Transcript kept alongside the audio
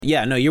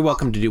Yeah, no, you're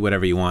welcome to do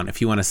whatever you want. If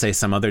you want to say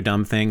some other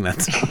dumb thing,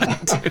 that's fine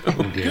too.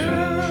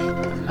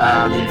 Girl,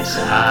 Alex,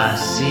 I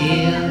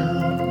see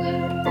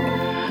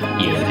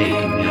you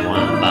make me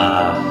want to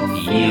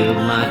barf. Yield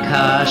my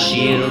car,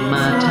 shield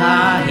my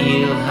tie,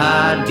 heel,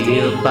 high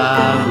deal,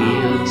 bar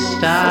wheel,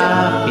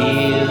 stop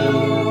you.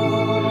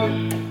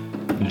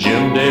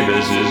 Jim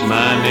Davis is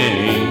my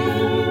name.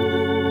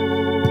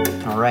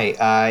 All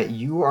right,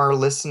 you are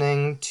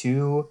listening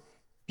to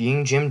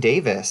Being Jim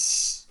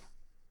Davis.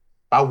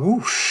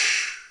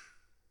 Bawoosh.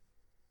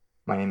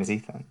 My name is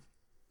Ethan,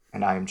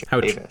 and I am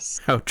Jim Davis.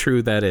 How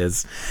true that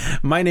is.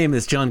 My name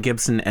is John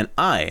Gibson, and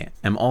I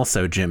am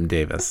also Jim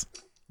Davis.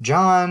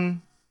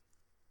 John,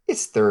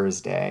 it's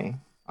Thursday,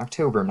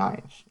 October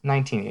 9th,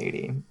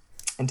 1980,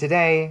 and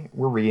today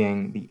we're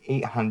reading the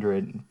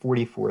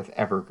 844th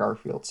ever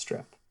Garfield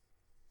strip.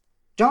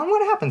 John,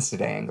 what happens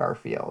today in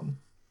Garfield?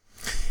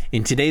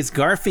 In today's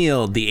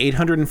Garfield, the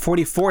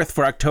 844th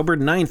for October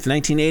 9th,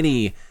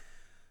 1980...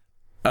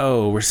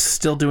 Oh, we're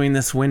still doing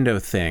this window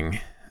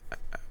thing.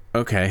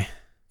 Okay.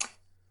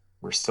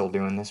 We're still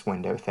doing this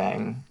window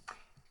thing.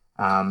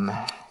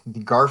 The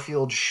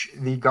Garfield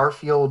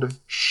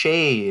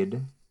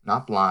Shade,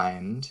 not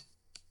Blind,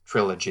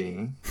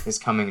 trilogy is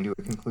coming to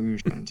a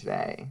conclusion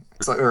today.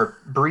 It's like, or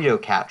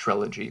Burrito Cat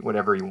trilogy,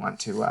 whatever you want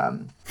to.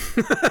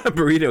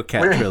 Burrito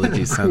Cat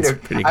trilogy sounds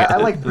pretty good. I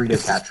like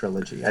Burrito Cat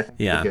trilogy. I think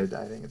it's good.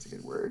 I think it's a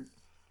good word.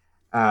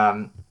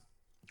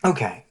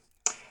 Okay.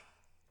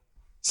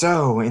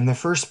 So in the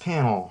first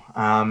panel,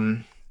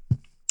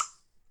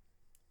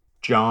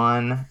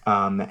 John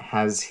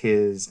he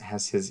is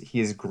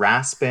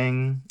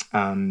grasping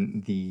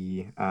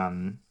the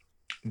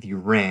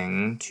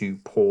ring to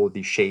pull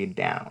the shade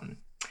down,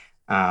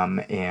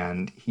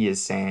 and he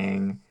is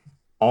saying,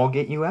 "I'll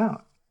get you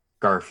out,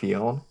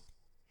 Garfield."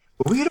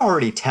 But we could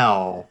already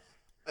tell.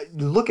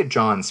 Look at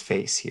John's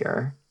face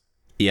here.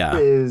 Yeah,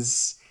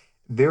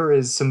 there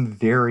is some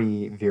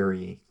very,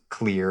 very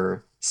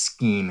clear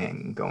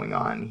scheming going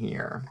on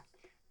here.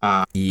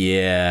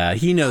 Yeah,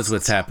 he knows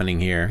what's happening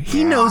here.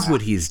 He knows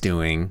what he's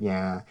doing.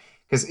 Yeah,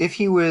 because if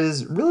he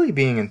was really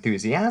being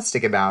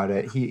enthusiastic about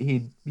it,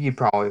 he'd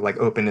probably like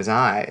open his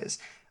eyes.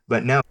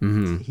 But no,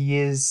 he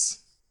is.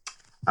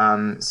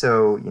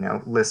 So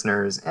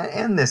listeners,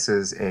 and this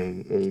is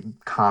a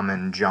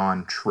common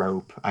John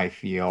trope, I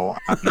feel.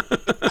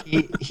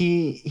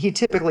 He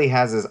typically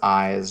has his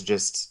eyes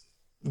just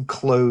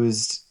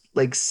closed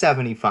like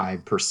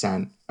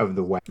 75% of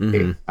the way,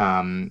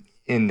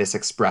 in this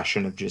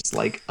expression of just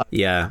like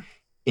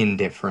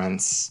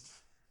indifference.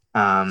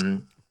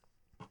 And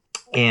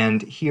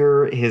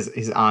here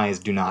his eyes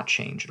do not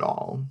change at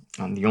all.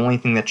 The only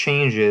thing that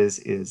changes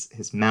is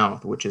his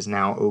mouth, which is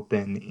now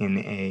open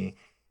in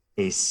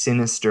a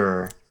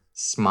sinister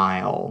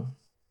smile.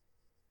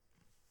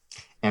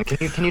 And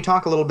can you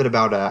talk a little bit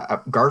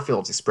about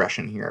Garfield's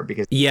expression here?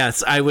 Because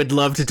yes, I would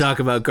love to talk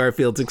about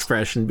Garfield's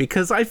expression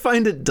because I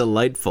find it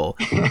delightful.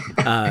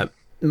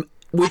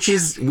 Which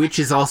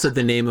is also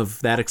the name of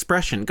that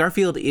expression.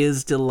 Garfield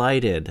is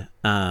delighted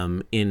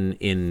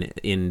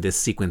in this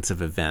sequence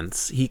of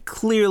events. He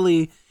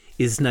clearly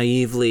is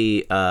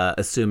naively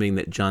assuming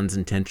that John's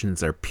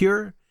intentions are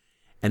pure,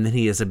 and that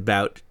he is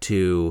about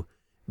to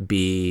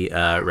be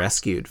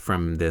rescued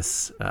from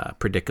this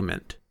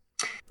predicament.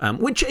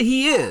 Which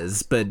he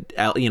is, but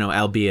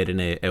albeit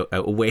in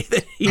a way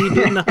that he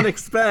did not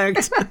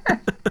expect.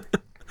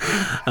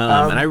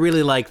 And I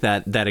really like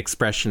that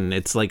expression.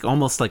 It's like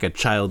almost like a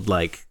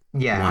childlike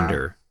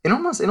wonder. It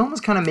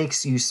almost kind of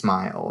makes you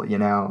smile,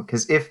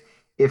 because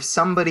if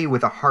somebody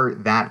with a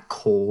heart that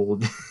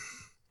cold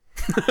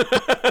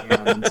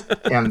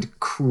and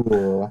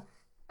cruel,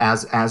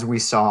 as we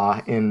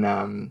saw in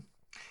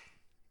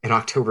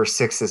October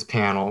 6th's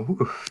panel,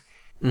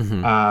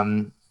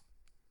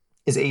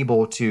 is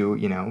able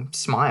to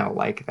smile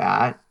like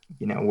that,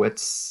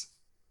 what's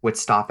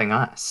stopping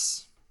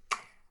us?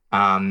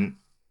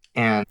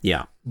 And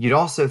you'd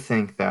also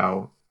think,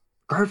 though,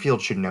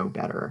 Garfield should know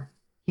better.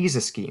 He's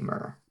a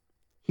schemer.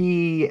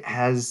 He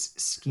has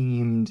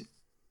schemed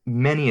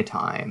many a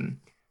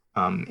time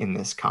in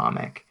this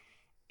comic,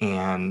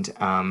 and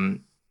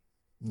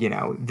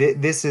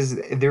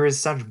there is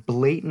such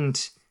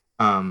blatant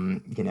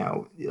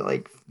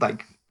like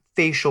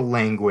facial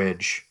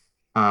language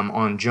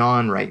on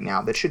John right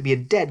now that should be a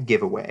dead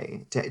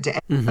giveaway to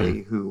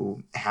anybody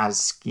who has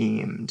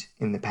schemed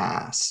in the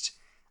past.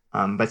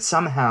 But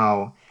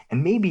somehow,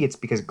 and maybe it's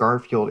because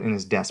Garfield in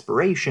his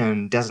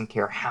desperation doesn't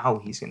care how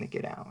he's going to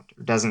get out,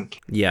 or doesn't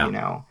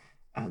care,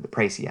 the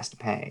price he has to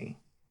pay.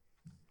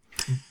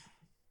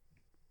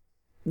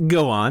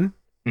 Go on.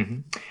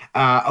 Maybe,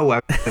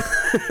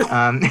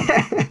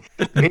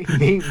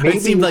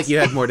 it seemed like you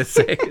had more to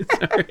say.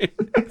 Sorry.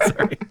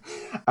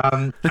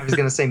 I was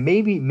going to say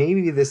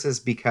maybe this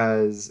is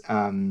because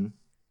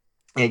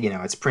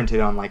it's printed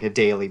on like a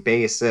daily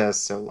basis,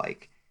 so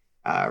like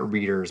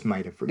readers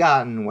might have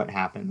forgotten what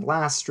happened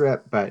last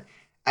strip, but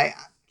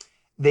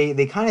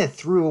they kind of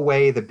threw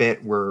away the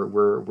bit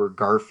where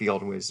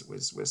Garfield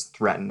was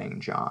threatening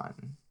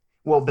John,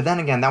 Well, but then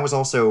again, that was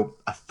also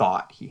a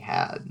thought he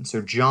had.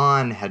 So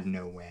John had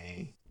no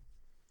way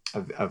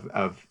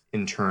of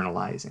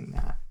internalizing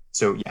that.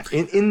 So yeah,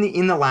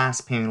 in the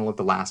last panel of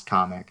the last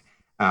comic,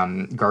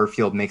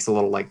 Garfield makes a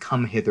little like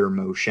come hither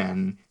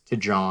motion to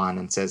John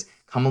and says,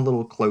 "Come a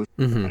little closer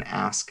and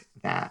ask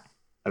that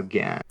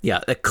again."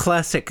 Yeah, a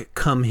classic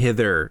come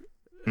hither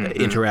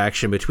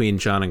interaction between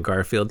John and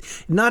Garfield.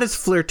 Not as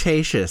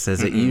flirtatious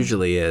as it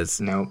usually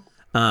is. No.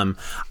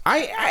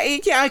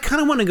 I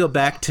kind of want to go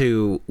back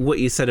to what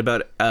you said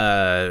about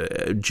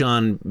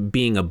John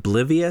being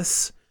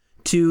oblivious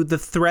to the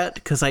threat,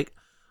 because I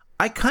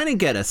kind of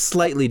get a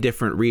slightly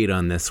different read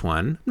on this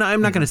one. No,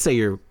 I'm not going to say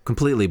you're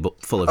completely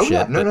full of shit.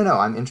 Yeah. No.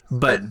 I'm interested.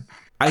 But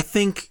I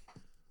think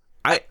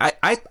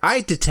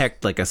I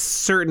detect like a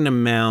certain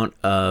amount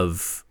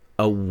of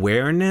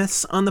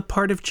awareness on the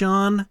part of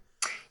John.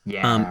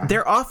 Yeah.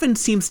 There often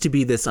seems to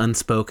be this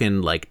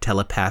unspoken, like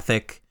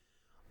telepathic,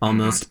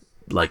 almost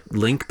like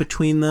link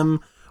between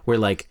them, where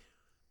like,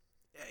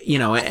 you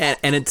know,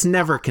 and it's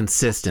never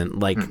consistent.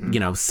 Like, you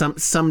know,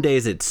 some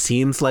days it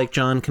seems like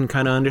John can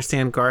kind of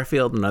understand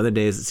Garfield, and other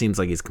days it seems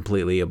like he's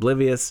completely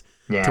oblivious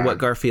to what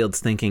Garfield's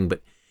thinking.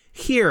 But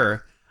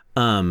here,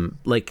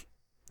 like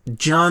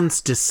John's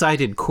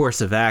decided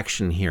course of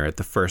action here at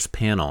the first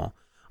panel,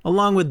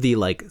 along with the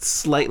like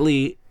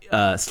slightly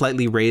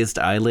raised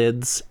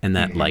eyelids and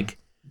that like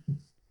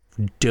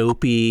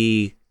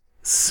dopey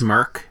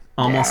smirk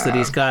almost that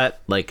he's got,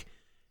 like,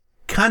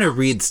 kind of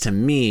reads to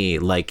me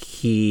like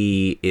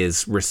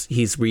he's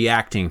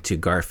reacting to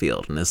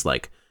Garfield and is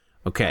like,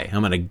 okay,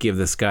 I'm gonna give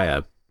this guy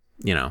a,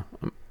 you know,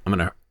 I'm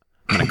gonna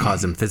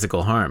cause him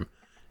physical harm,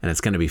 and it's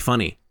gonna be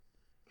funny,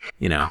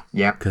 you know,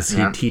 because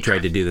he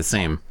tried to do the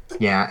same.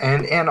 Yeah,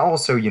 and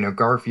also, you know,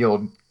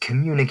 Garfield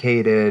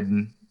communicated,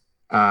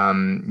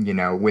 you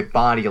know, with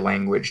body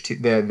language to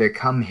the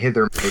come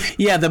hither motion.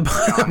 Yeah, the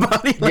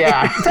body language.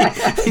 Yeah.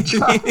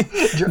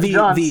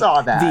 John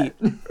saw that.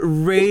 The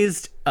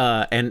raised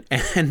and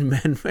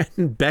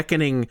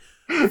beckoning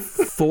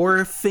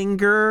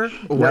forefinger,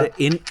 what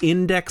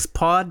index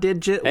paw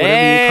digit, whatever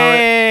you call it.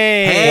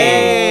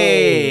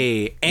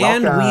 Hey!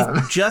 And welcome.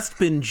 We've just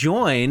been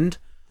joined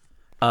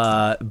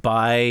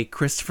by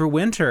Christopher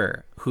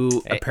Winter,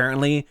 who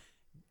apparently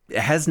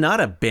has not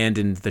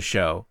abandoned the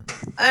show.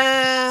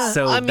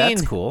 So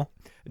that's cool.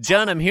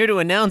 John, I'm here to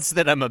announce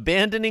that I'm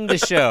abandoning the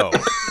show.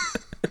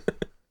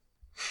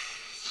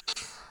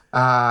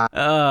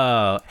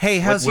 Hey,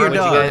 how's your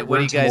dog? What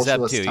are you guys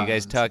up to? tumultuous You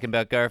guys times. talking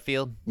about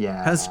Garfield?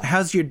 Yeah.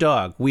 How's your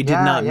dog? We did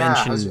not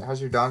mention.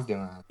 How's your dog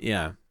doing?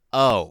 Yeah.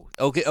 Oh,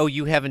 okay. Oh,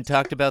 you haven't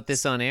talked about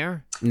this on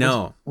air?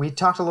 No. We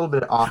talked a little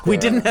bit off. We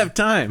air. didn't have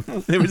time.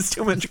 There was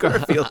too much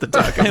Garfield to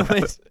talk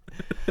about.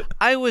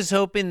 I was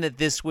hoping that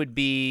this would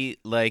be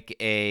like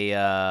a,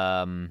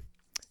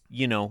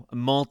 you know,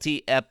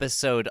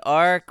 multi-episode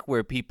arc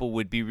where people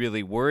would be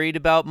really worried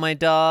about my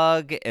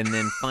dog and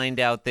then find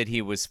out that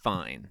he was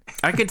fine.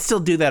 I could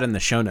still do that in the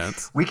show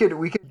notes. We could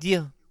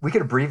Yeah. we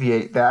could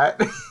abbreviate that.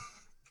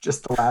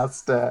 Just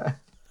the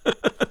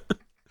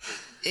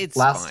It's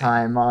last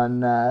fine. time on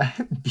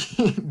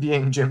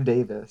being Jim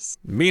Davis.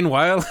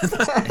 Meanwhile,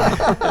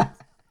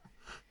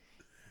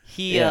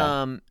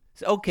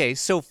 Okay,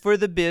 so for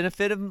the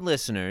benefit of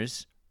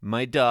listeners,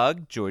 my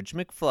dog, George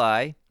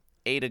McFly,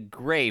 ate a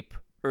grape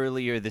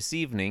earlier this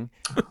evening,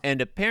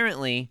 and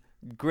apparently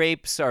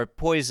grapes are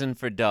poison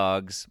for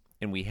dogs,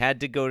 and we had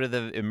to go to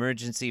the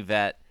emergency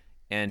vet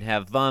and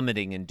have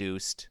vomiting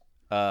induced,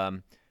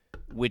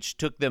 which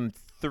took them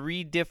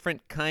 3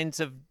 different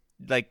kinds of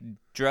like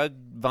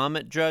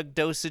vomit drug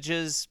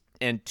dosages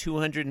and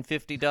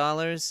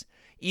 $250,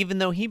 even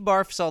though he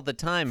barfs all the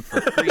time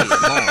for free at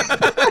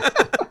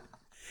home.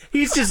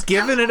 he's just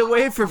giving it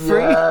away for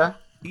free.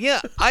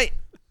 Yeah,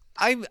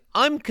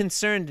 I'm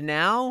concerned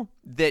now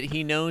that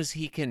he knows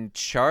he can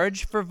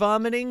charge for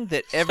vomiting,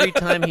 that every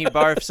time he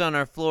barfs on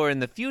our floor in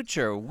the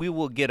future, we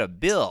will get a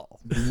bill.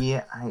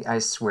 Yeah, I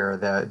swear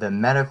the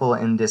medical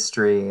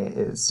industry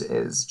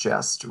is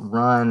just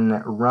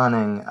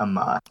running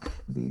amok.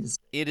 These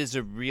It is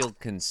a real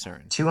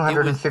concern.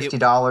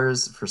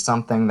 $250 for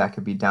something that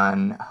could be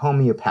done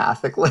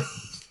homeopathically.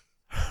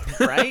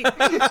 Right?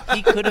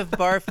 He could have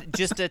barfed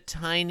just a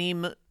tiny,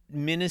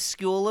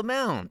 minuscule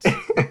amount.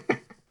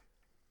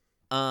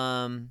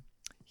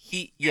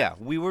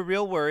 We were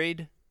real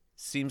worried.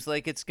 Seems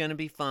like it's gonna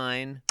be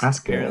fine. That's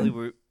good. Apparently,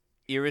 we're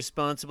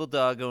irresponsible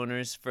dog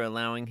owners for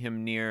allowing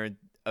him near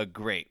a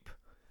grape.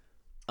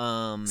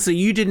 So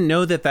you didn't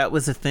know that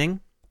was a thing?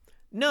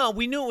 No,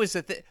 we knew it was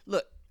a thing.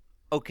 Look,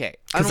 okay,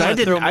 Because I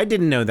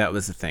didn't know that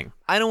was a thing.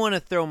 I don't want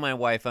to throw my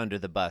wife under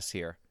the bus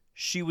here.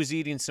 She was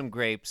eating some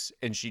grapes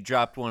and she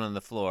dropped one on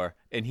the floor,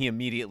 and he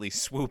immediately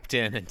swooped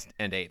in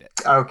and ate it.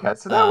 Okay,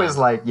 so that was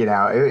like, you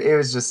know, it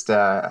was just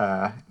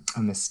a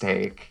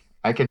mistake.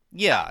 I could.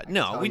 Yeah,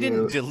 no, we you.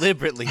 didn't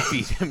deliberately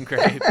feed him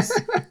grapes.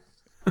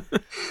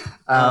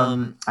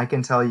 I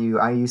can tell you,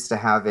 I used to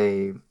have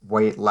a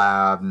white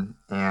lab,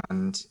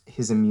 and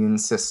his immune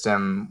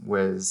system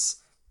was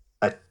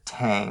a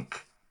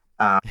tank.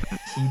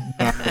 He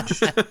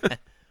managed.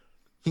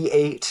 He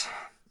ate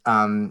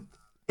an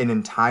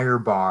entire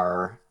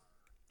bar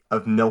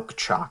of milk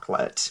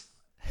chocolate.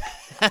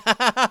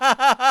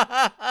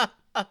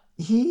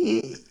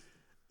 He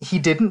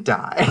didn't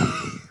die.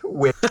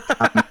 With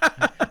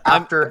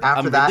after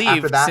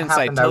that since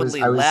happened, I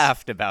totally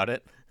laughed about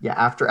it. Yeah,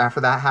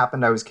 after that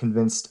happened, I was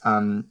convinced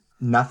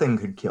nothing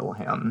could kill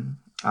him.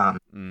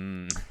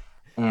 And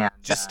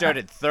just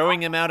started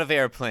throwing him out of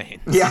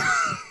airplanes. Yeah.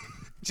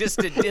 Just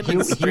to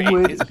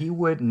demonstrate. He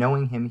would,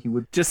 knowing him, he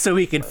would... Just so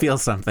he could feel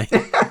something.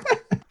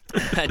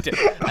 A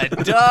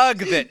dog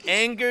that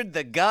angered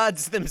the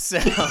gods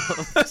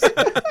themselves.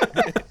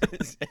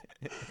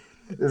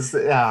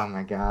 Oh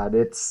my God,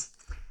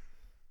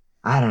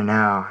 I don't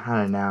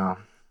know.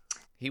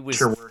 He was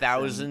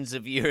thousands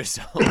of years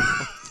old.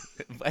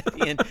 By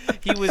the end,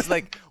 he was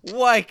like,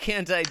 why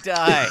can't I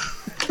die?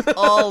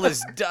 All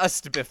is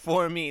dust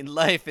before me.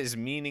 Life is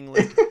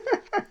meaningless.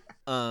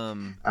 Oh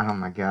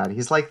my God.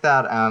 He's like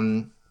that,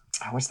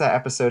 what's that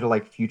episode of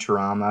like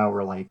Futurama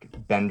where like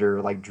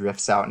Bender like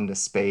drifts out into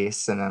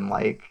space and then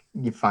like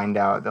you find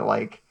out that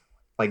like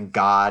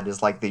God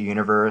is like the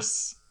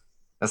universe.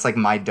 That's like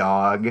my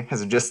dog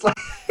has just like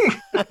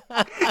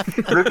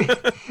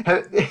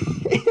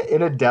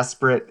in a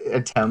desperate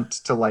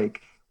attempt to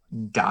like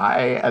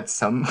die at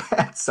some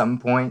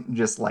point,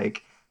 just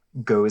like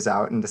goes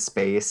out into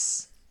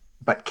space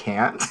but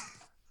can't.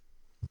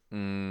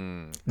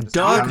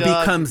 Dog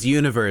becomes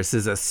universe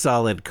is a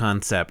solid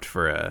concept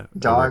for a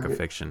work of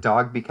fiction.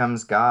 Dog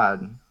becomes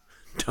God.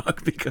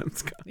 Dog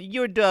becomes God.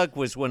 Your dog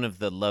was one of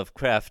the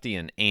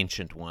Lovecraftian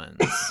ancient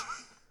ones.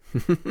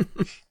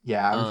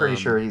 Yeah, I'm pretty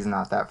sure he's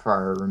not that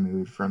far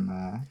removed from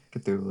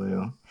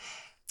Cthulhu.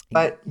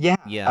 But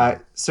yeah.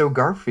 So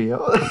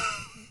Garfield.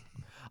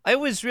 I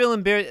was real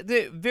embarrassed.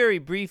 Very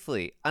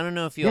briefly, I don't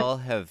know if you all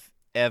have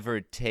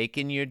ever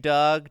taken your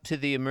dog to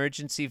the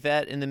emergency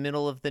vet in the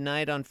middle of the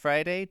night on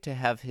Friday to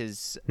have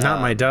his...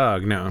 Not my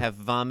dog, no. Have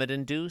vomit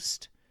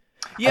induced?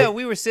 Yeah,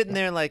 we were sitting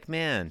there like,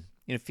 man,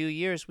 in a few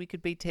years, we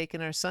could be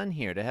taking our son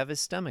here to have his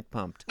stomach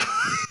pumped.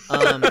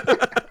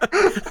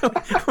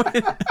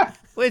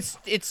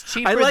 It's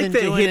cheaper. I like than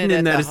that doing hidden it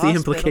in at that the is the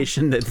hospital.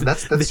 implication that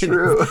that's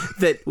true.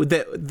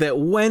 That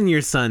when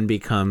your son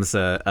becomes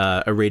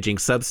a raging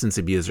substance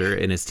abuser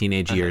in his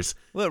teenage years,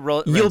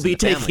 you'll be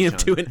taking him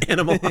to an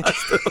animal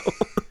hospital.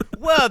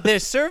 Well, their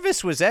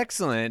service was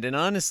excellent, and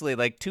honestly,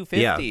 like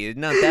 $250,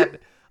 not that.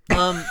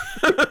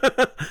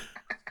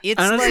 It's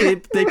honestly,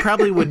 like, they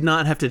probably would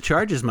not have to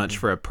charge as much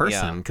for a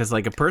person because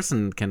like a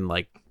person can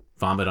like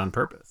vomit on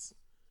purpose.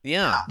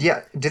 Yeah.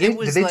 Yeah. Do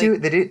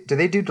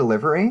they do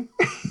delivery?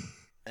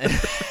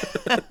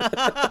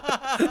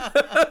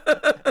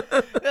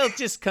 They'll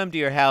just come to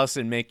your house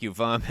and make you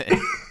vomit.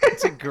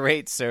 It's a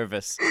great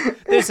service.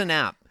 There's an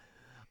app.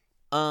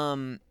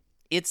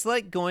 It's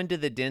like going to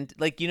the dentist.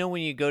 Like, you know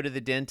when you go to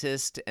the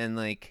dentist and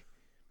like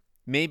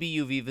maybe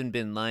you've even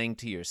been lying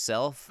to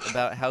yourself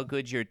about how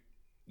good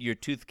your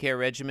tooth care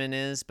regimen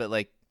is, but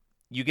like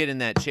you get in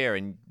that chair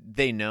and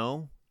they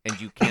know and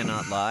you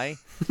cannot lie.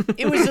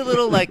 It was a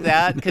little like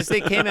that because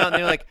they came out and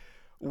they're like,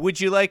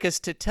 would you like us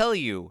to tell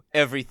you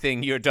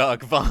everything your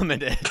dog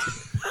vomited?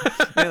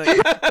 They're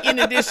like, in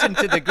addition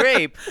to the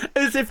grape.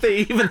 As if they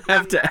even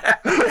have to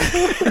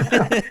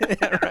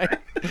Right.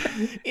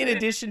 In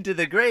addition to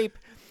the grape,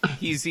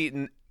 he's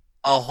eaten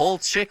a whole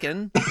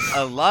chicken,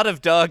 a lot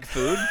of dog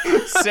food,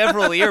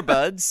 several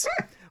earbuds,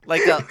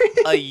 like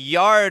a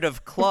yard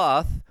of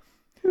cloth,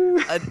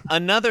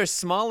 another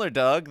smaller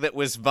dog that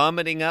was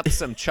vomiting up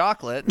some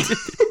chocolate,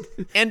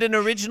 and an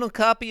original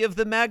copy of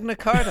the Magna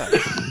Carta.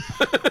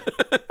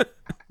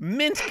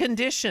 Mint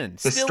condition,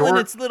 still in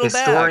its little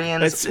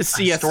bag.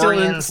 Still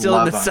in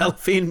the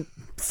cellophane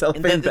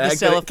bag. The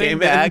cellophane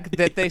bag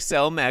that they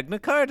sell Magna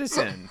Cartas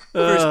in,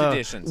 first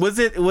editions. Was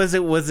it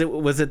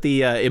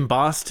the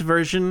embossed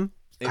version?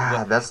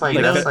 God, that's like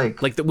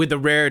with the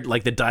rare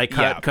like the die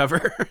cut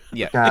cover.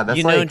 Yeah, God,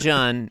 that's like,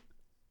 John.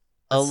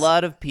 A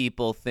lot of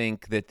people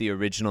think that the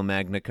original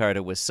Magna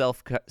Carta was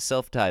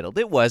self-titled.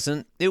 It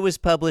wasn't. It was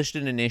published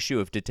in an issue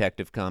of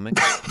Detective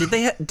Comics. Did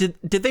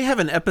they have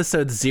an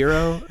episode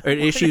 0 or an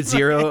issue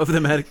 0 of the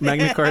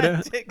Magna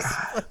Carta?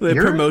 The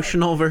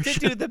promotional version. To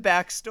do the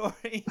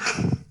backstory.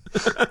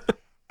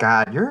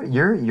 God,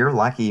 you're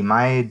lucky.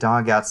 My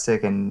dog got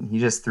sick and he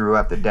just threw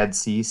up the Dead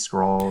Sea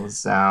Scrolls.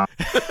 So.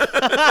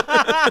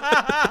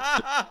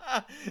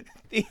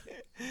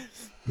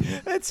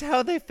 That's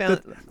how they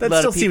found. That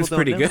still seems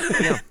pretty good.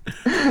 Yeah.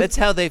 That's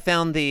how they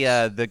found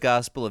the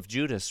Gospel of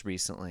Judas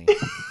recently.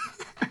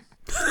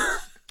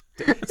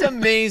 It's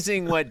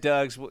amazing what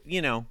dogs,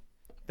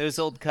 those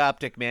old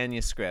Coptic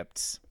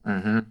manuscripts.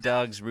 Mm-hmm.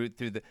 Dogs root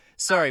through the.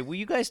 Sorry, were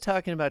you guys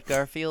talking about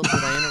Garfield? Did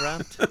I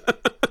interrupt?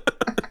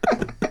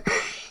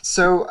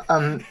 So,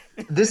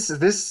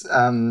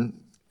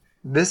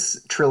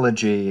 this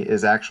trilogy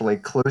is actually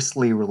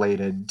closely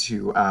related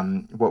to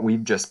what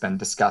we've just been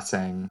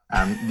discussing,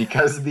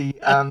 because the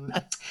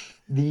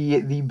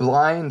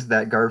blind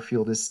that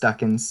Garfield is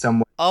stuck in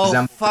somewhat.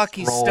 Oh fuck!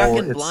 He's stuck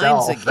in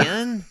blinds itself.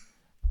 again.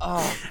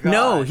 Oh God.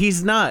 No,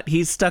 he's not.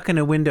 He's stuck in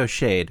a window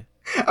shade.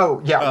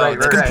 Oh yeah, Oh, right,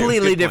 it's right, right.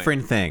 Completely Good point.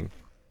 different thing.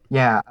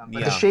 Yeah,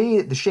 but Yeah.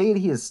 the shade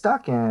he is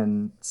stuck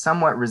in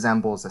somewhat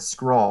resembles a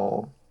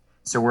scroll,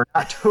 so we're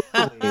not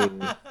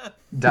totally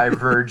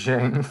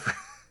diverging.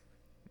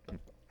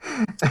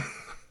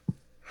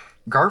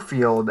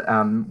 Garfield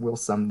will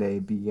someday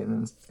be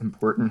an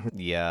important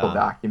historical Yeah.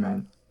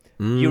 document.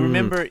 You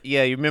remember?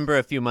 Yeah, you remember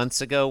a few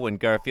months ago when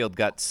Garfield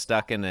got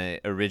stuck in an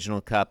original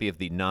copy of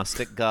the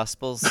Gnostic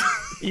Gospels?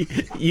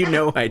 You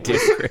know I do,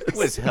 Chris. It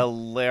was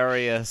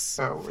hilarious,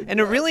 Oh my and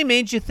it really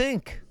made you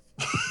think.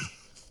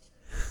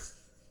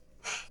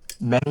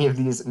 Many of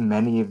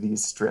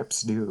these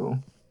strips do.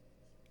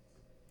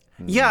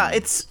 Yeah,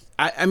 it's.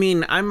 I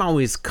mean, I'm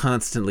always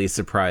constantly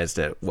surprised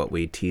at what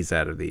we tease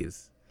out of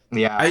these.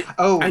 Yeah.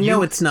 I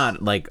know it's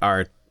not like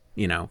our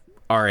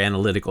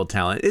analytical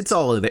talent. It's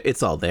all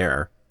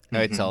there.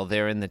 It's all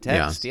there in the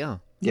text. Yeah.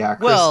 Yeah,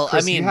 Chris, Well,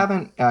 Chris, I mean-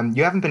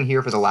 you haven't been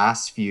here for the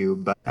last few,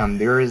 but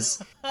there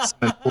is some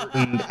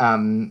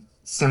important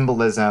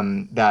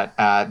symbolism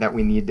that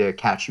we need to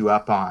catch you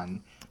up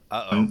on.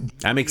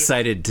 I'm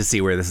excited to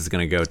see where this is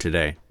going to go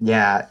today.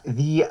 Yeah,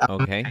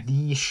 Okay.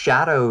 the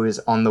shadows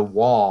on the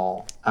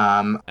wall.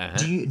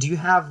 Do you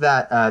have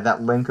that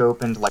link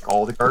open to like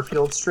all the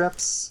Garfield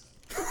strips?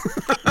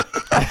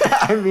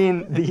 I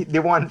mean the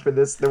ones for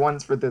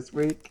this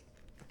week.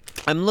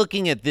 I'm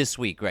looking at this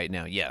week right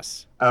now.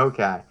 Yes.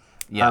 Okay.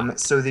 Yeah.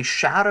 So the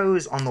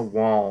shadows on the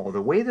wall,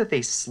 the way that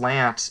they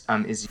slant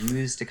is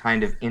used to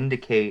kind of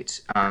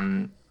indicate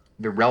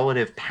the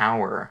relative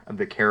power of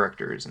the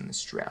characters in the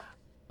strip.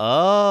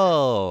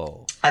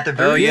 Oh. At the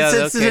very yeah,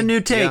 This is a okay.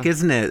 new take, Yeah.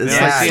 isn't it? It's Yeah,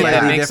 like yeah, slightly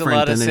that makes a different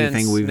lot of than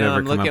anything sense. we've No, ever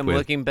I'm come up with.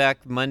 looking back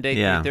Monday.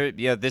 Yeah.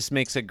 Yeah, this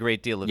makes a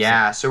great deal of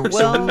Yeah, sense.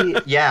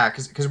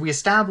 because we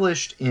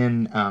established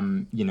in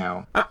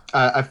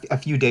a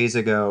few days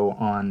ago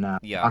on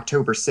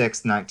October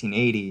 6th,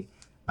 1980,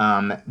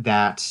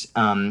 that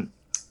and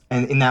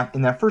in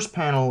that first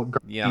panel,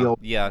 Garfield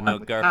went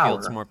with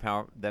Garfield's power. more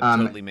power. That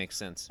totally makes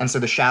sense. And so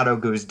the shadow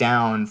goes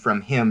down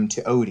from him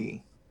to Odie.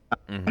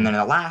 And then in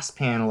the last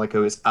panel, it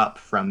goes up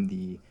from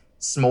the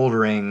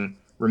smoldering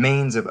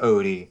remains of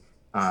Odie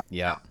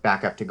Yeah.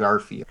 back up to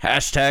Garfield.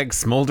 Hashtag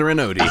smoldering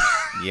Odie.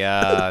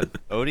 Yeah,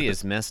 Odie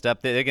is messed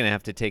up. They're going to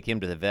have to take him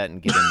to the vet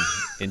and get him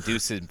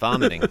induced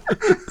vomiting.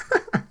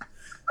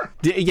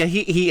 Yeah,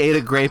 he ate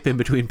a grape in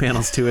between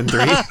panels 2 and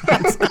 3.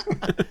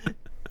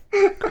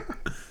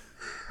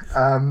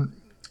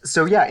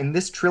 So yeah, in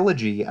this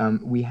trilogy,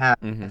 we have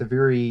in the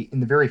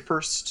very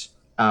first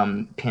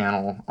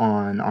panel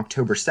on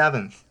October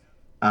 7th,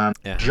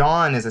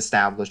 John is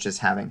established as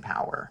having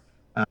power.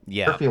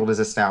 Yeah. Garfield is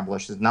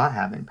established as not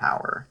having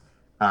power.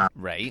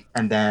 Right.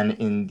 And then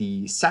in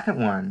the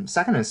second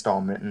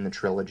installment in the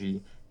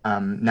trilogy,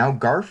 now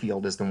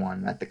Garfield is the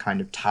one at the kind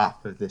of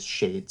top of this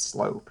shade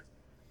slope.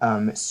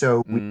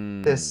 So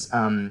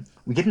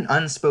we get an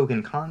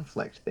unspoken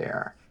conflict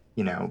there.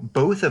 You know,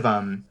 both of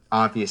them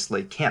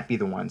obviously can't be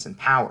the ones in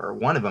power.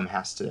 One of them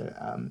has to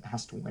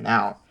win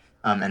out,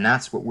 and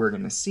that's what we're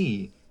going to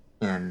see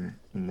in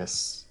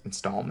this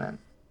installment.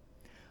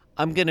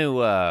 I'm going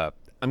to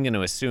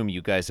assume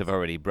you guys have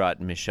already brought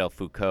Michel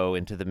Foucault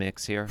into the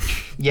mix here.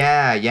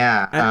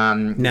 Yeah.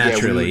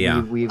 Naturally,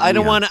 yeah. I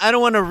don't want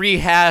to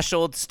rehash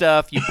old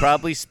stuff. You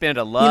probably spent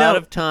a lot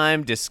of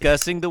time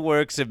discussing the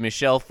works of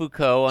Michel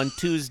Foucault on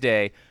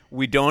Tuesday.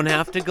 We don't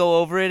have to go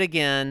over it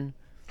again.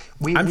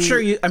 I'm sure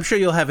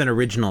you'll have an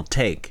original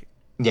take.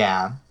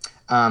 Yeah.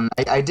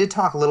 I did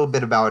talk a little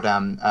bit about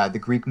the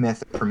Greek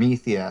myth of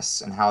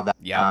Prometheus and how that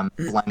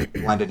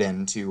blended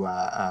into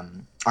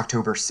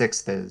October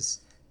 6th is.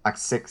 The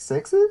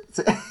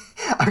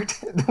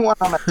one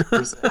on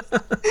October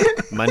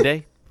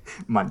 6th.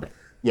 Monday.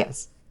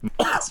 Yes.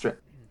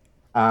 Strip.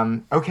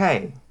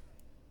 Okay.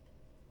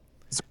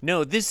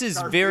 No, this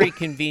is very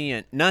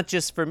convenient, not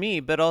just for me,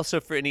 but also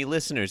for any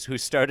listeners who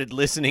started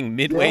listening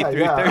midway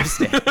through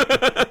Thursday.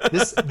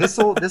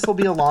 This will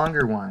be a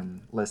longer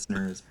one,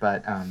 listeners,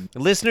 but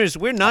Listeners,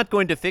 we're not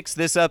going to fix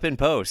this up in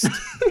post.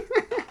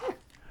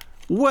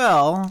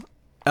 Well,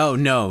 oh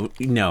no,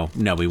 we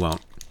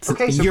won't.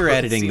 Okay, so you're Chris,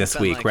 editing this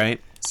seems week, unlike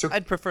right? so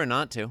I'd prefer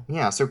not to.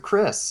 yeah, so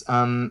Chris,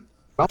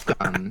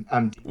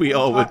 welcome. We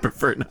all would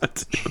prefer not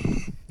to.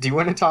 Do you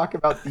want to talk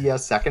about the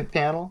second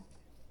panel?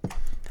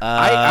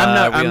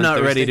 I'm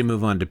not ready to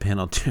move on to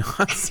panel 2.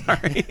 I'm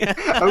sorry.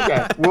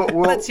 Okay,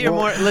 Let's hear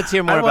more. Let's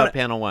hear more I wanna- about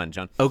panel 1,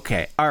 John.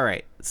 Okay, all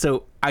right.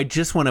 So I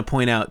just want to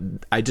point out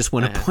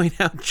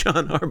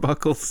John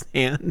Arbuckle's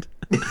hand.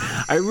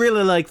 I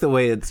really like the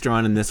way it's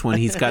drawn in this one.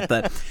 He's got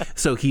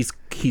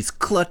he's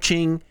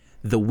clutching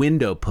the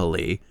window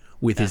pulley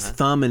with his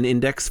thumb and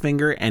index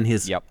finger, and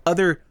his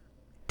other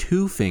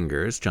 2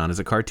 fingers. John is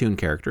a cartoon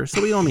character,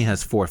 so he only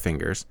has 4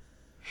 fingers.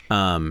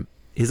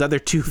 His other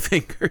 2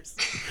 fingers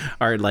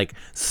are like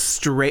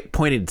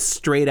pointed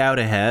straight out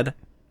ahead.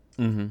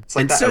 It's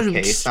like And that so-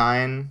 okay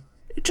sign.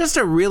 Just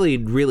a really,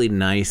 really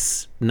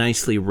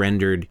nicely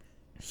rendered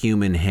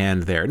human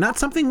hand there. Not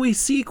something we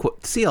see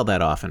all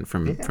that often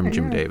from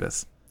Jim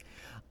Davis.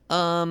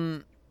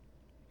 You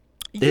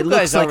It guys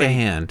looks like already, a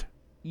hand.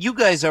 You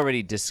guys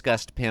already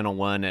discussed panel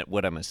 1 at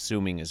what I'm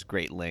assuming is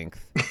great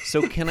length.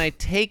 So can I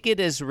take it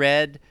as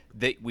read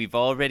that we've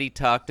already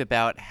talked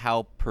about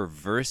how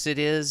perverse it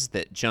is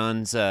that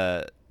John's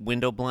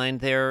window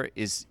blind there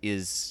is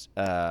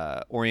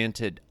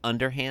oriented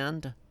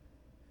underhand?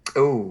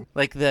 Oh,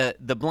 Like the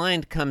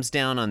blind comes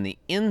down on the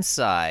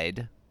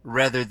inside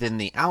rather than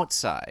the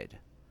outside.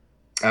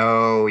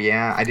 oh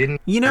yeah. I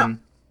didn't. You know,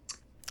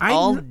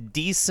 All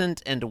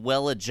decent and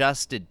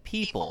well-adjusted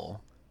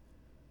people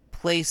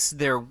place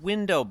their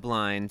window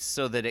blind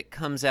so that it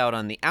comes out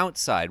on the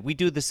outside. We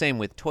do the same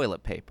with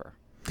toilet paper.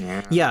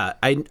 Yeah,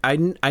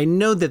 I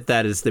know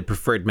that is the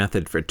preferred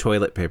method for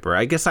toilet paper.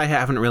 I guess I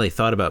haven't really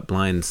thought about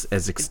blinds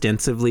as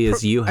extensively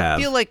as you have.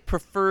 I feel like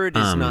preferred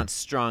is not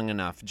strong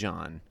enough,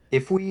 John.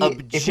 If we know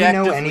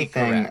Objectively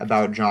anything correct.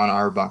 about John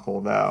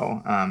Arbuckle,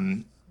 though,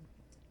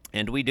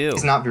 And we do.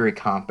 he's not very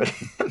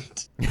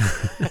competent.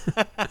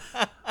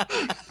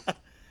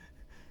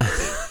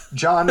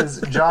 John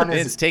is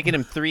It's taken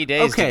him 3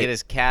 days to Okay. get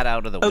his cat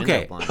out of the window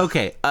Okay, blind.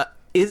 okay.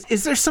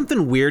 Is there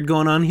something weird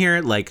going on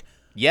here? Like,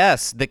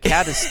 Yes, the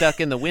cat is stuck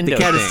in the window.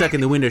 the cat is thing. stuck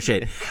in the window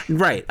shade.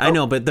 Right, I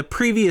know, but the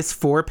previous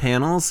 4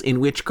 panels in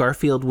which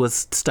Garfield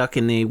was stuck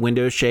in a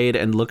window shade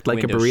and looked like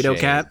Window a burrito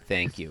shade. cat.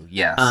 Thank you.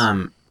 Yes.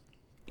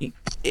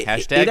 It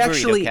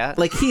actually, burrito cat.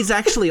 like, he's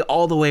actually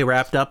all the way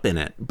wrapped up in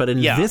it. But in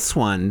Yeah. this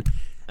one,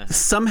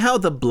 somehow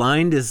the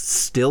blind is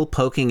still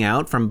poking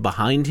out from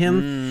behind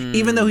him,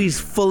 even though he's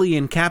fully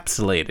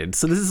encapsulated.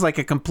 So this is like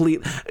a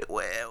complete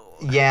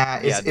Yeah,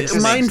 Yeah, it's this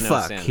just, mind no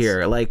fuck sense.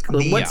 here. Like,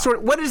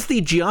 what is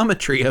the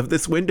geometry of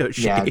this window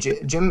shade? yeah.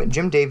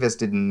 Jim Davis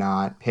did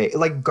not pay.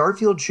 Like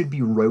Garfield should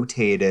be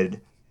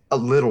rotated a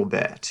little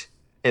bit,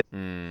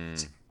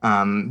 because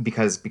John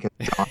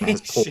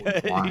has pulled the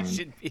He blind.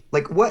 should be.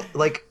 Like what?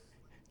 Like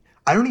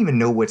I don't even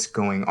know what's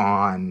going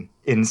on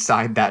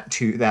inside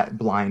that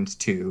blind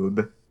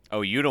tube.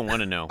 Oh, you don't want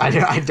to know. I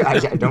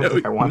don't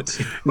think I want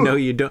to. No,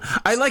 you don't.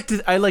 I like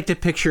to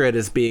picture it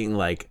as being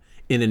like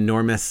an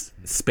enormous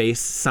space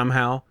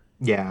somehow.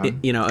 Yeah.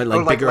 You know, Or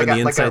like bigger on the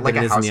inside like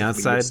than a it is on House the of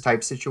outside. Leaves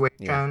type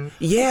situation.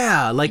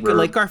 Yeah, like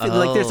Garfield.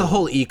 Like there's a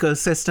whole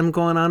ecosystem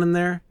going on in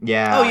there.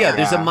 Yeah. Oh yeah,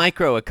 there's a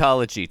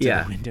microecology to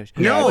Yeah. the window.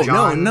 No,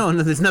 John- no,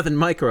 there's nothing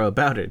micro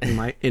about it in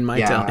my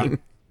Yeah. telling.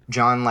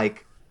 John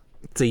like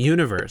It's a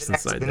universe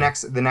inside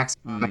the there. next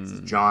comics is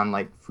John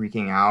like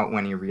freaking out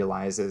when he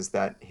realizes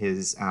that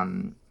his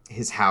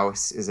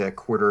house is a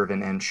quarter of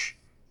an inch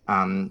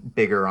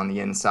bigger on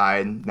the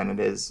inside than it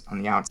is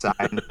on the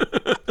outside.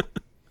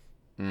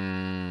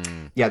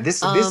 Yeah,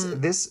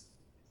 this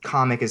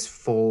comic is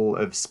full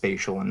of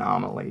spatial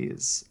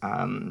anomalies.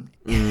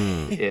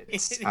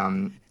 It's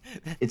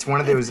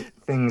one of those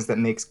things that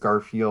makes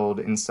Garfield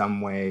in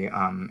some way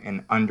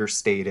an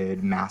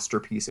understated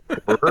masterpiece of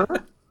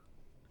horror.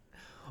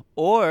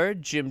 Or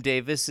Jim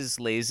Davis is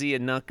lazy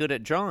and not good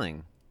at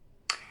drawing.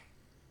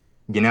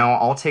 You know,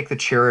 I'll take the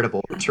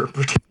charitable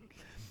interpretation.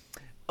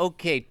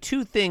 Okay,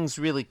 2 things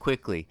really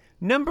quickly.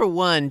 Number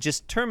 1,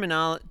 just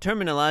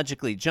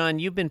terminologically, John,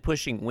 you've been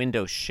pushing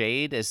window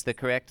shade as the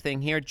correct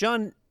thing here.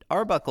 John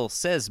Arbuckle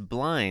says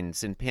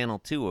blinds in panel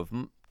 2 of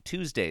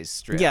Tuesday's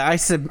strip. Yeah, Are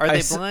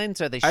they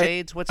blinds? Are they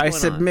shades? What's going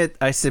on?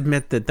 I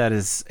submit that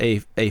is a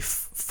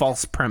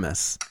false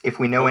premise. If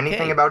we know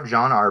anything about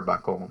John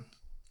Arbuckle,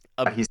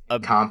 he's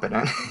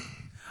competent.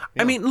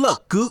 I mean,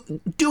 look,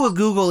 do a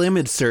Google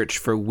image search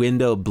for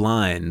window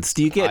blinds.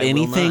 Do you get I will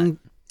anything? not.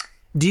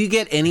 Do you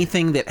get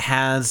anything that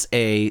has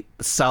a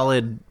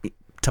solid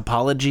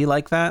topology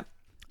like that?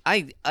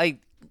 I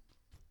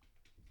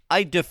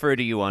defer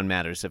to you on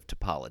matters of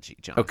topology,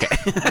 John. Okay.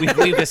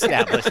 We've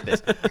established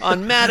this.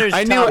 On matters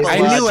I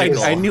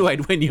topological. knew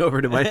I'd win you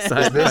over to my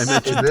side. if I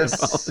mentioned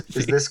topology.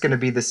 Is this going to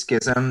be the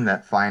schism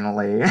that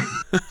finally?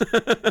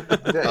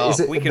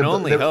 We can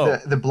only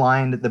hope.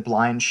 The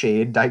blind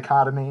shade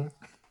dichotomy.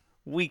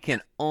 We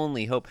can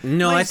only hope.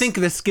 No, My I think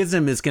the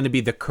schism is going to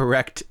be the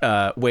correct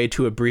way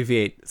to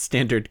abbreviate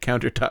standard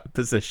countertop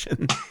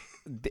position.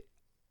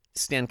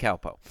 Stan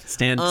Cowpo.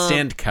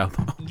 Stand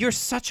cowboy. You're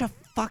such a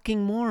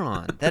fucking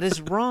moron. That is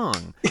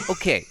wrong.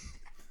 Okay.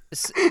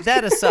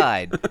 That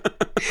aside,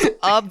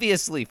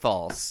 obviously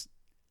false.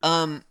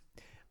 I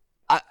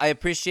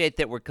appreciate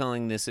that we're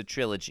calling this a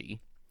trilogy.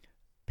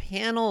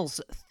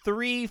 Panels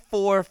 3,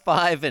 4,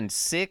 5, and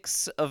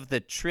 6 of the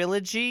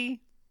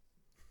trilogy,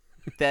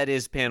 that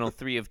is panel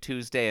 3 of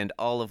Tuesday and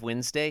all of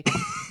Wednesday,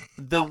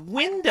 the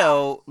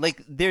window,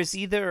 like, it's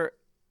either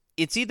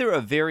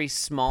a very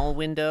small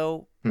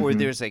window or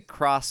there's a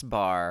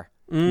crossbar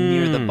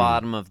near the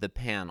bottom of the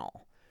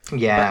panel.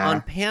 Yeah. But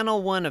on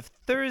panel 1 of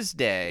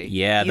Thursday,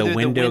 Yeah, the either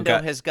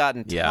window has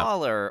gotten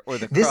taller or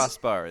the This-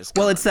 crossbar is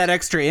Well, gone. it's that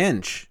extra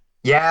inch.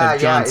 Yeah,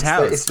 of John's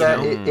house, It's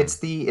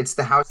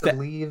the House of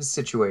Leaves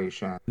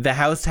situation. The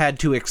house had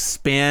to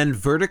expand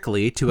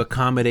vertically to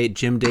accommodate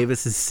Jim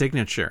Davis's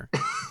signature.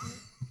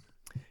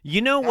 You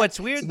know what's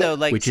weird though?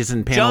 Like, Which is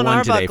in panel John 1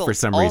 today Arbuckle for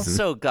some reason.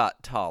 also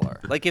got taller.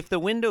 Like, if the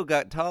window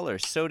got taller,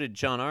 so did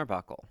John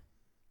Arbuckle.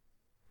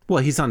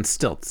 Well, he's on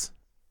stilts.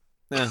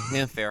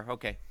 Yeah, fair.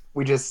 Okay.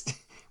 We just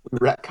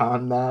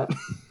retcon that.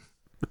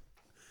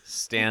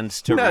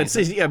 Stands to No,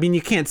 reason. I mean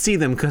you can't see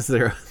them because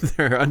they're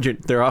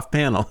off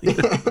panel. No,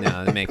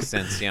 that makes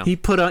sense. Yeah. He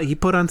put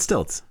on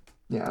stilts.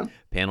 Yeah.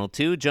 Panel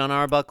 2, John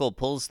Arbuckle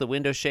pulls the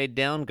window shade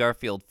down.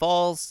 Garfield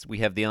falls. We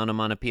have the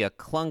onomatopoeia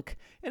clunk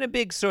and a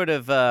big sort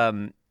of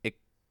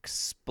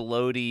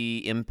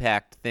explodey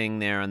impact thing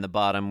there on the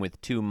bottom with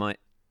two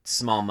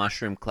small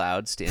mushroom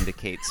clouds to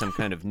indicate some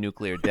kind of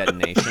nuclear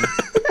detonation.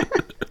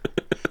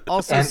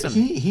 Also, And some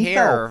he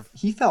hair.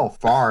 fell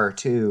far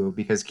too,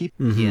 because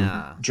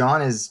Yeah.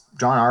 John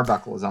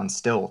Arbuckle is on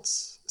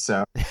stilts,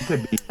 so he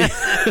could be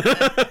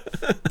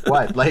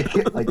what, like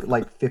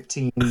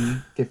 15.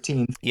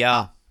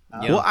 Yeah.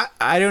 Yeah. Well,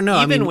 I don't know.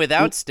 Even I mean,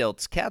 without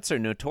stilts, cats are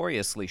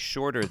notoriously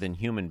shorter than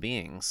human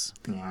beings.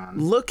 Yeah.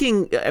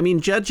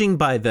 judging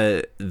by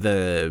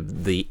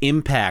the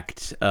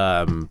impact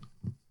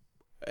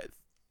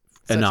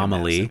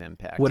anomaly, massive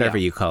impact, whatever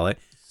yeah. you call it,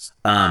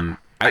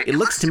 it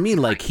looks to me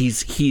like he's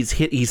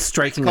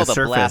striking Called a a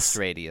surface. blast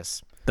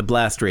radius. The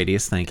blast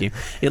radius, thank you.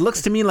 It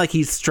looks to me like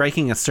he's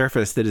striking a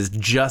surface that is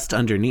just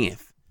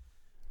underneath.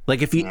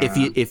 Like if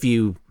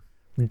you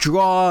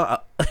draw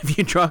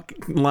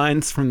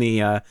lines from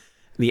the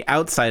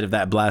outside of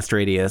that blast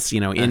radius,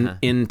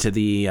 into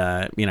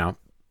the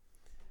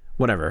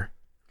whatever.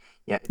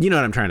 Yeah. You know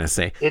what I'm trying to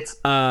say. It's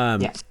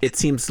It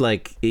seems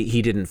like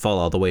he didn't fall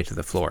all the way to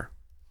the floor.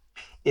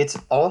 It's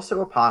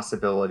also a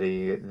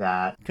possibility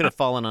that Could have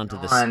fallen onto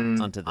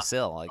the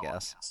sill, I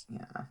guess.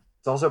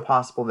 it's also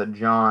possible that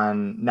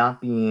John,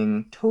 not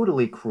being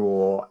totally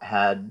cruel,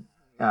 had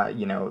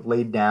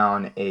laid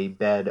down a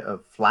bed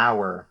of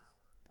flour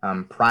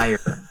prior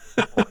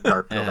to pulling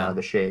Garfield out of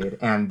the shade,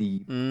 and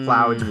the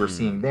clouds we're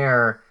seeing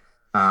there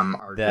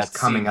are just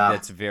coming up.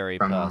 That's very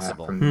from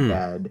possible. from the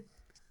bed.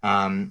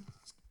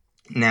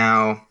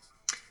 Now,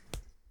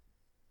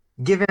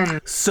 given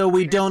So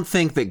we don't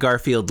think that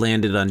Garfield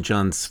landed on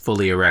John's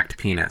fully erect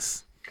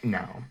penis.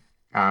 no,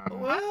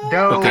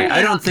 though Okay,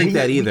 I don't think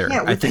that either.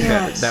 I think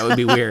that would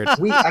be weird.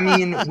 we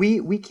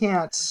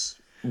can't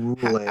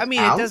rule it. I mean,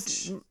 out. it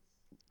does.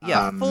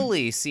 Yeah,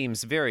 fully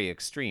seems very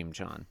extreme,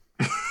 John.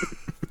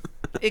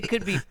 It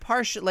could be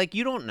partial. Like,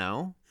 you don't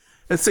know.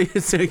 So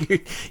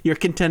you're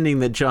contending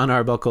that John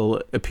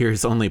Arbuckle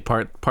appears only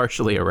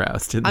partially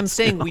aroused. In I'm this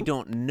saying film. we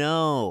don't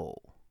know.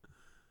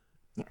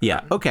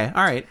 Yeah. Okay.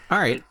 All right.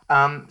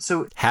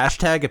 So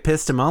Hashtag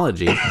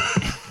epistemology.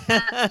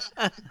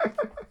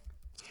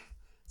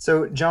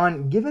 So,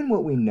 John, given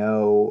what we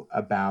know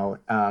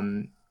about,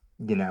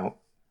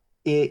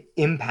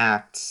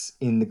 impacts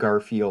in the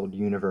Garfield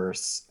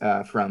universe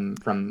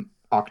from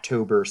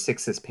October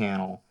 6's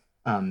panel,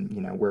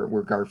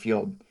 where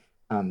Garfield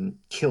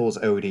kills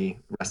Odie,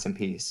 rest in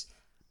peace.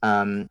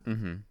 Do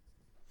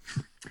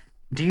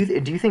you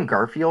think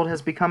Garfield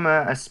has become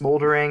a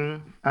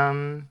smoldering,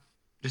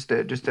 just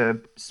a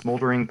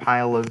smoldering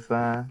pile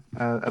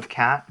of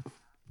cat?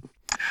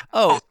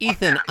 Oh,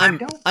 Ethan, I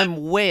don't-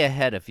 I'm way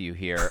ahead of you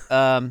here.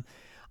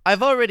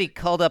 I've already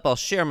called up. I'll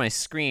share my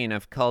screen.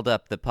 I've called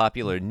up the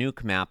popular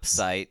Nuke Map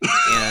site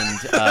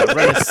and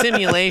run a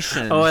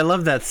simulation. Oh, I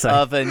love that site.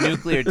 Of a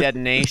nuclear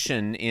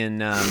detonation in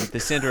the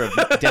center of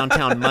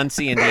downtown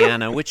Muncie,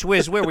 Indiana, which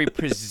is where we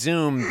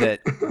presume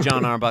that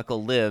John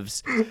Arbuckle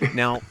lives.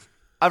 Now,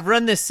 I've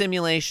run this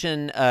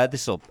simulation.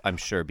 This will, I'm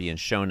sure, be in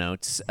show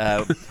notes.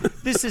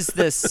 This is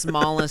the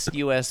smallest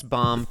U.S.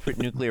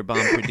 nuclear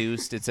bomb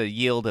produced. It's a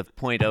yield of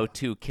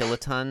 0.02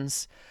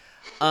 kilotons.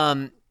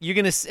 You're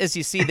gonna, as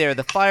you see there,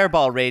 the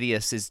fireball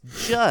radius is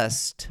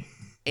just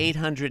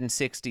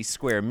 860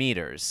 square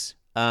meters.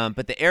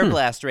 But the air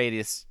blast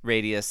radius.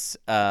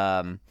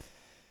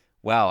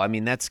 Wow, I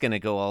mean that's gonna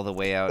go all the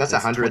way out. That's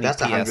 100.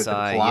 That's 100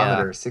 PSI,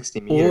 kilometers,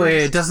 60 meters.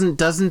 Wait, doesn't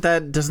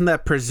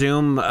that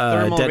presume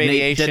Thermal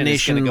radiation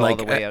is detonation gonna go all like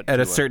the way out at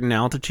to a certain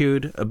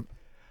altitude?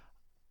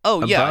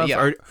 Oh yeah, above?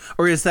 yeah.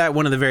 Or is that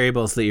one of the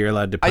variables that you're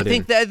allowed to put I in?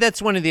 think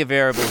that's one of the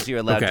variables you're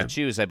allowed Okay. to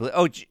choose. I believe.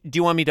 Oh, do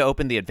you want me to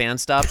open the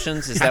advanced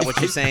options? Is that what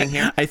you're saying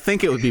here? I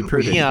think it would be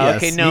prudent. Yeah. yes.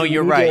 Okay. No, We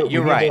you're need right. to-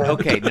 You're we need right. to-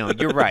 Okay. No,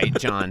 you're right,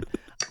 John.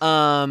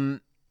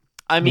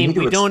 I mean, need to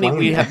we don't. explain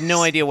We have this.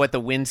 no idea what the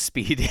wind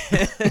speed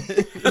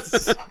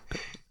is.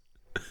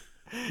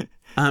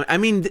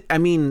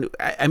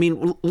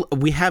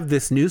 We have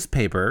this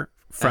newspaper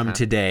from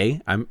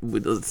today.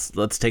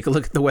 Let's take a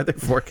look at the weather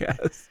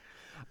forecast.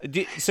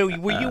 So,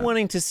 were you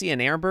wanting to see an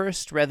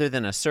airburst rather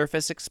than a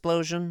surface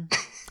explosion?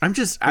 I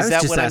was that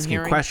just what I'm asking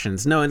hearing?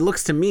 questions. No, it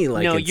looks to me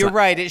like No, it's you're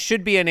right. It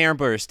should be an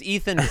airburst.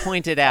 Ethan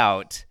pointed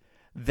out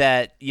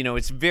that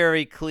it's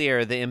very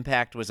clear the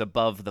impact was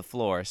above the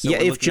floor. So yeah,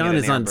 we're if looking John at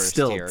an is on airburst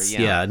stilts,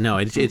 here. no,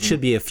 it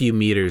should be a few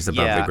meters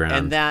above the ground.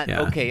 And that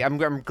Yeah. okay. I'm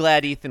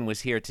glad Ethan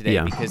was here today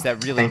Yeah. because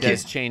that really Thank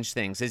does you. change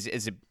things.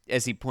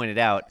 As he pointed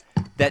out,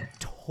 that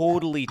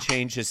totally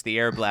changes the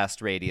air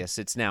blast radius.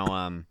 It's now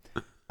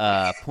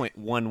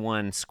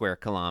 0.11 square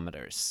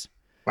kilometers.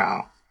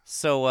 Wow.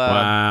 So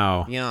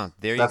Wow. yeah,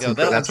 there you That's go. I'm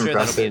that's sure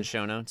that'll be in impressive.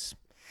 show notes.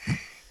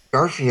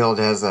 Garfield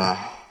has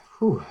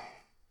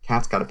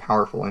cat's got a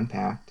powerful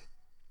impact.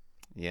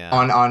 Yeah.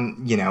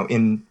 On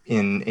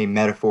in a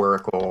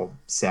metaphorical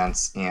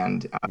sense,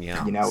 and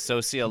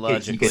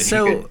sociologically.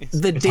 So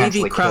the Davy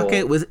potentially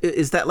Crockett kill.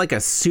 is that like a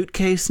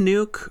suitcase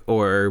nuke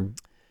or?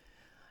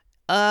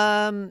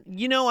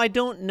 I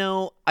don't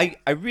know. I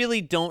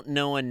really don't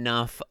know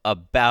enough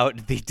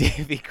about the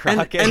Davy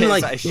Crockett and as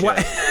like I should. what?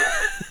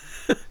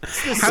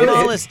 It's the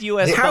smallest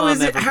U.S. How bomb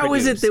is it? ever How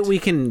is it that produced. we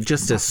can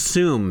just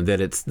assume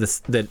that it's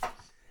that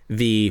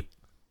the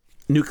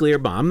nuclear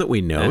bomb that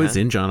we know is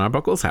in John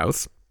Arbuckle's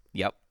house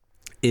Yep.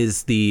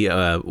 is the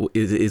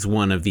is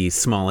one of the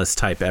smallest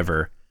type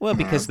ever? Well,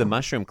 because the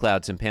mushroom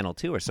clouds in panel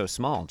 2 are so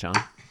small, John.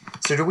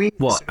 So do we?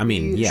 Well, so I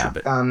mean, we- yeah,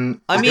 but I is mean,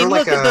 there look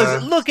like at a-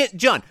 those. Look at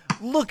John.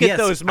 Look at Yes,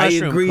 those I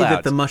mushroom agree clouds.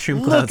 that the mushroom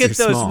Look clouds at are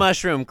those small.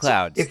 mushroom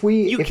clouds.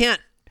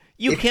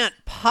 You can't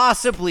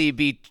possibly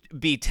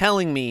be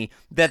telling me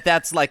that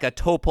that's like a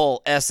Topol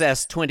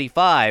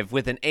SS-25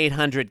 with an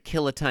 800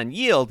 kiloton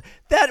yield.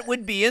 That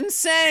would be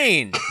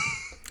insane.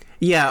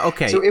 Yeah,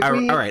 okay. So if all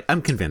we- right,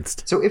 I'm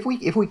convinced. So if we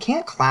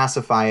can't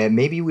classify it,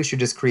 maybe we should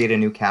just create a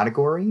new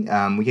category.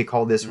 We could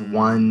call this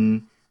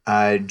one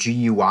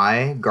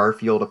GUI,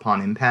 Garfield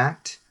Upon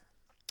Impact.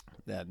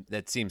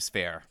 That seems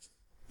fair.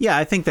 Yeah,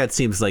 I think that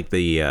seems like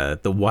the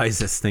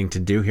wisest thing to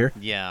do here.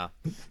 Yeah.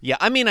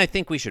 I mean, I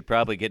think we should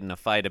probably get in a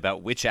fight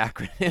about which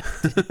acronym.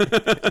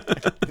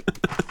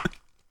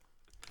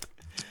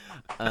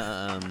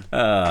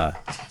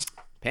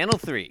 Panel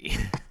 3.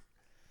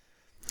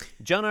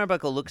 John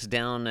Arbuckle looks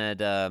down at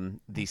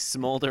the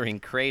smoldering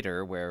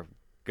crater where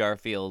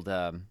Garfield,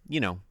 what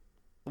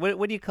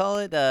do you call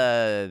it?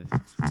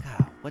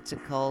 What's it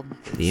called?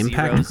 The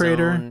impact Zero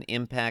crater? zone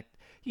impact.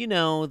 The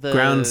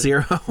Ground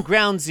zero.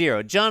 Ground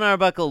zero. John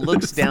Arbuckle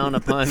looks down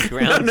upon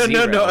ground No.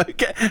 zero.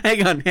 Okay,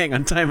 hang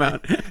on. Time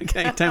out.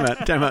 Okay,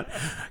 time out.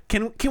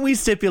 Can we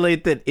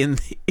stipulate that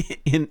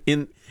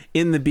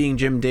in the Being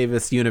Jim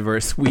Davis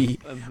universe, we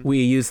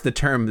use the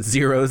term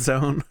zero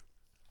zone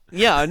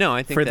Yeah, no,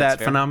 I think for that's that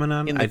fair.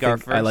 phenomenon? In the I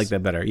think I Garfers. like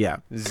that better. Yeah.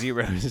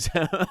 Zero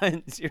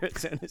zone. Zero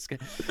zone is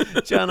good.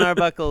 John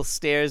Arbuckle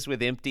stares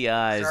with empty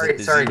eyes. at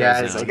the Sorry, zero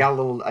guys.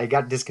 zone. I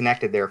got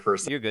disconnected there for a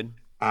second. You're good.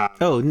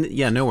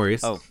 Yeah, no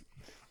worries. Oh,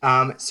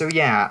 I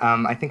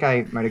think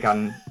I might have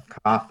gotten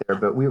cut off there,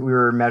 but we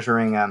were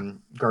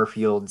measuring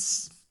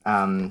Garfield's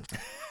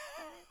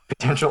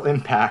potential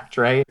impact,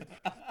 right?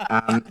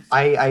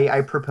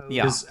 I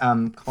propose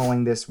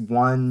calling this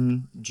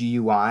one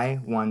GUI,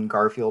 one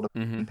Garfield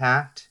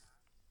impact.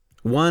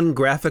 One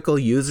graphical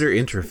user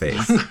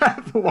interface.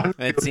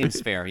 that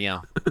seems fair. Yeah.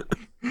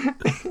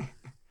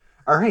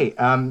 All right,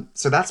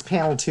 so that's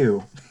panel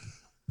 2.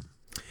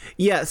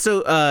 Yeah,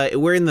 so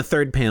we're in the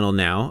third panel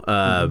now.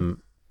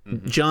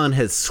 John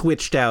has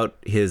switched out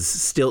his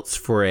stilts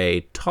for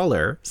a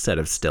taller set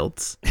of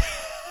stilts.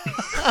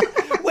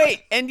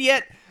 Wait, and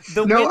yet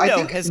the No, I window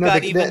think- has no,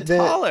 got the- even the-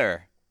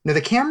 taller. No,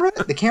 the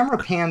camera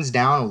pans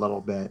down a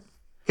little bit.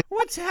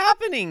 What's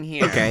happening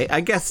here? Okay,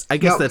 I guess No,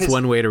 that's 'cause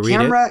one way to read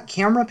Camera it.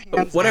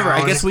 pans Whatever.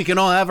 down. I guess we can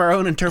all have our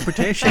own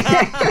interpretation.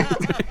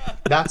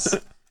 That's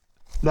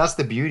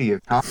the beauty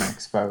of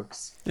comics,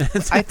 folks.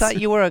 I thought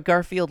you were a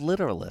Garfield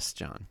literalist,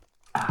 John.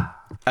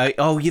 Yeah,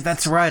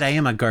 that's right. I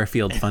am a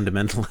Garfield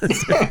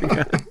fundamentalist.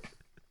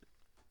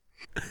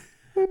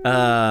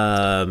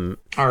 All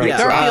right, Yeah,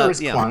 so Garfield- after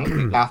his yeah.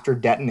 clunk, after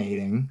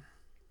detonating,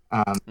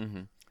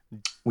 John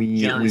we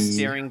is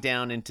staring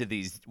down into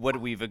these, what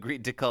we've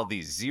agreed to call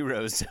these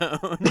zero zone.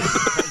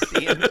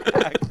 The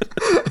impact.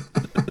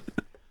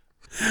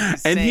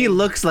 and he saying-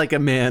 looks like a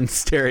man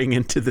staring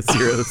into the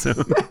zero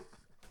zone.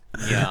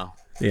 Yeah.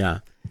 Yeah.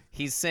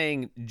 He's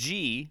saying,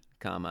 G,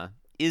 comma,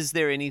 is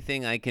there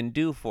anything I can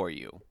do for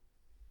you?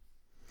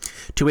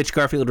 To which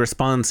Garfield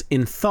responds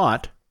in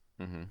thought,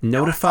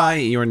 notify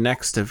your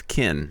next of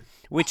kin.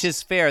 Which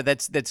is fair.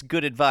 That's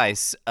good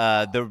advice.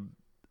 The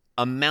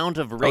amount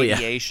of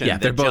radiation Yeah,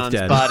 they're that both John's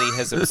dead. body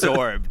has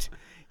absorbed,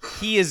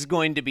 he is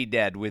going to be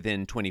dead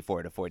within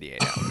 24 to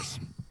 48 hours.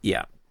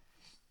 Yeah.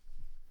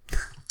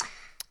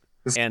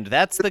 And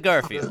that's the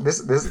Garfield.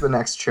 this is the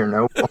next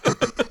Chernobyl.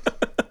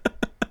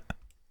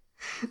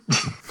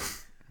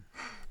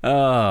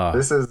 Oh.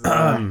 This is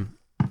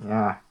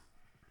yeah,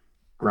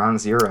 Ground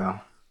Zero.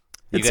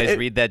 You It's- guys it-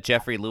 read that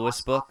Jeffrey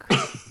Lewis book,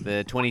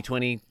 the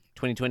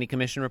 2020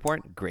 Commission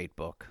Report? Great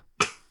book.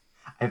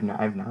 I've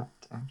not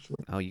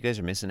actually. Oh, you guys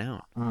are missing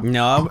out.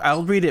 No,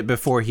 I'll read it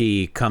before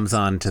he comes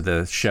on to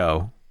the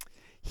show.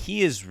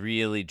 He is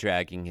really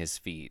dragging his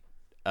feet.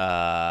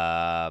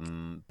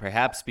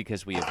 Perhaps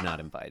because we have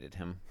not invited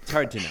him. It's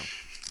hard to know.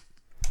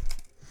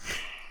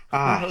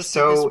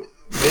 So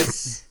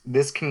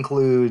this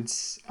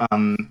concludes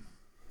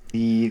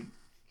the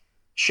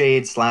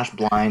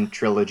Shade/Blind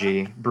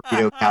trilogy,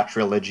 Burrito Cat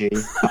trilogy,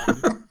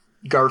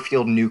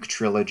 Garfield Nuke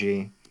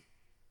trilogy.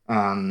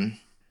 And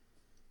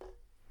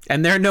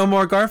there are no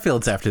more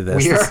Garfields after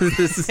this. We are-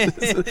 This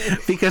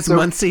is- because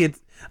Muncie, it's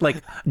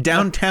like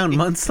downtown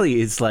Muncie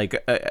is like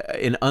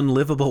an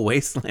unlivable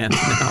wasteland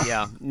now.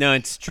 Yeah, no,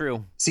 it's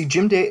true. See,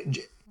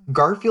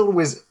 Garfield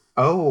was.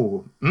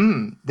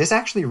 This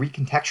actually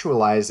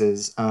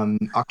recontextualizes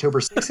October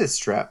 6th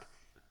strip.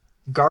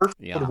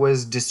 Garfield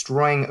was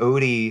destroying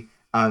Odie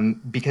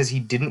because he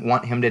didn't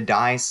want him to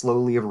die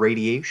slowly of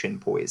radiation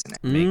poisoning.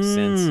 Makes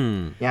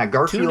sense. Yeah,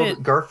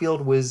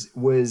 Garfield was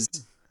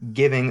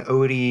giving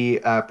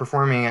Odie,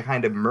 performing a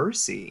kind of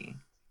mercy.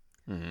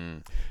 Mm-hmm.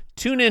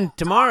 Tune in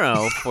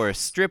tomorrow for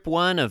strip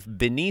 1 of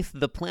Beneath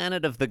the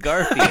Planet of the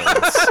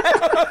Garfields.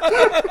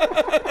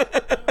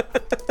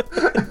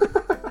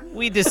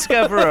 We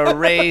discover a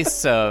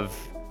race of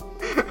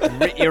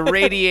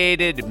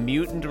irradiated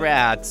mutant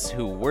rats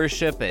who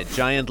worship a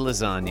giant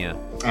lasagna.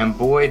 And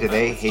boy, do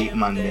they hate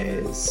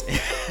Mondays.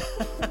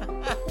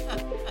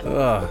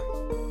 Ugh.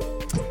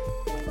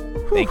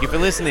 Thank you for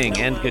listening,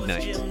 and good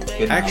night.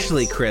 Good night.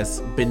 Actually, Chris,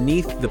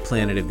 Beneath the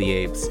Planet of the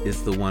Apes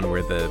is the one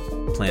where the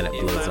planet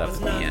blows up at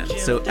the end.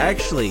 So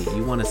actually,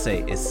 you want to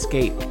say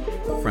Escape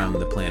from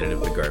the Planet of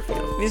the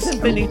Garfield.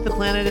 Isn't Beneath the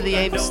Planet of the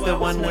Apes the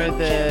one where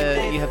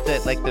you have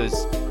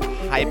those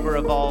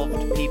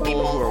hyper-evolved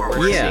people who are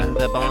worshiping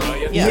the bomb?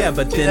 Yeah,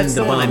 but then that's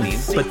the the one I bomb, mean.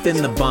 but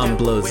then the bomb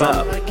blows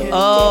up.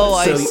 Oh,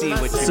 I see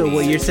what you mean. So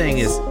what you're saying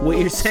is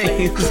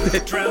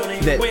that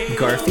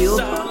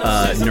Garfield,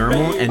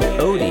 Nermal, and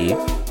Odie,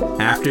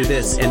 after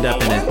this, end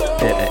up in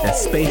a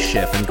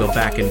spaceship and go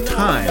back in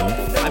time.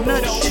 I'm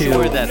not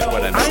sure that's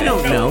what I'm saying. I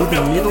don't know.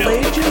 The Middle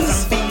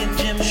Ages?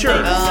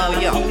 Sure. Oh,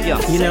 yeah.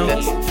 You know,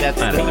 that's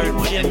the third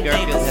one. And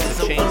Garfield has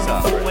a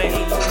chainsaw.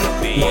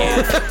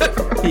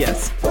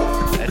 Yes.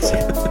 That's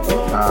it.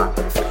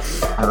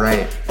 All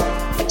right.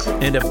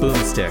 And a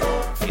boomstick.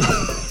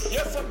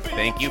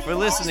 Thank you for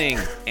listening,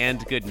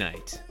 and good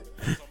night.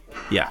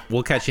 Yeah,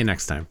 we'll catch you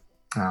next time.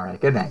 All right.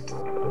 Good night.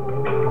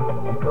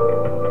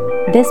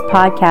 This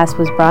podcast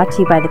was brought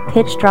to you by the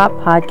Pitch Drop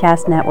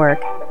Podcast Network.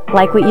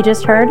 Like what you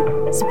just heard?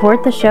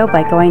 Support the show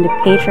by going to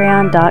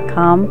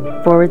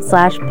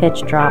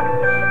patreon.com/pitchdrop.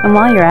 And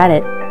while you're at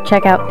it,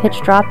 check out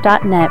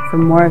pitchdrop.net for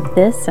more of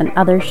this and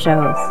other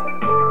shows.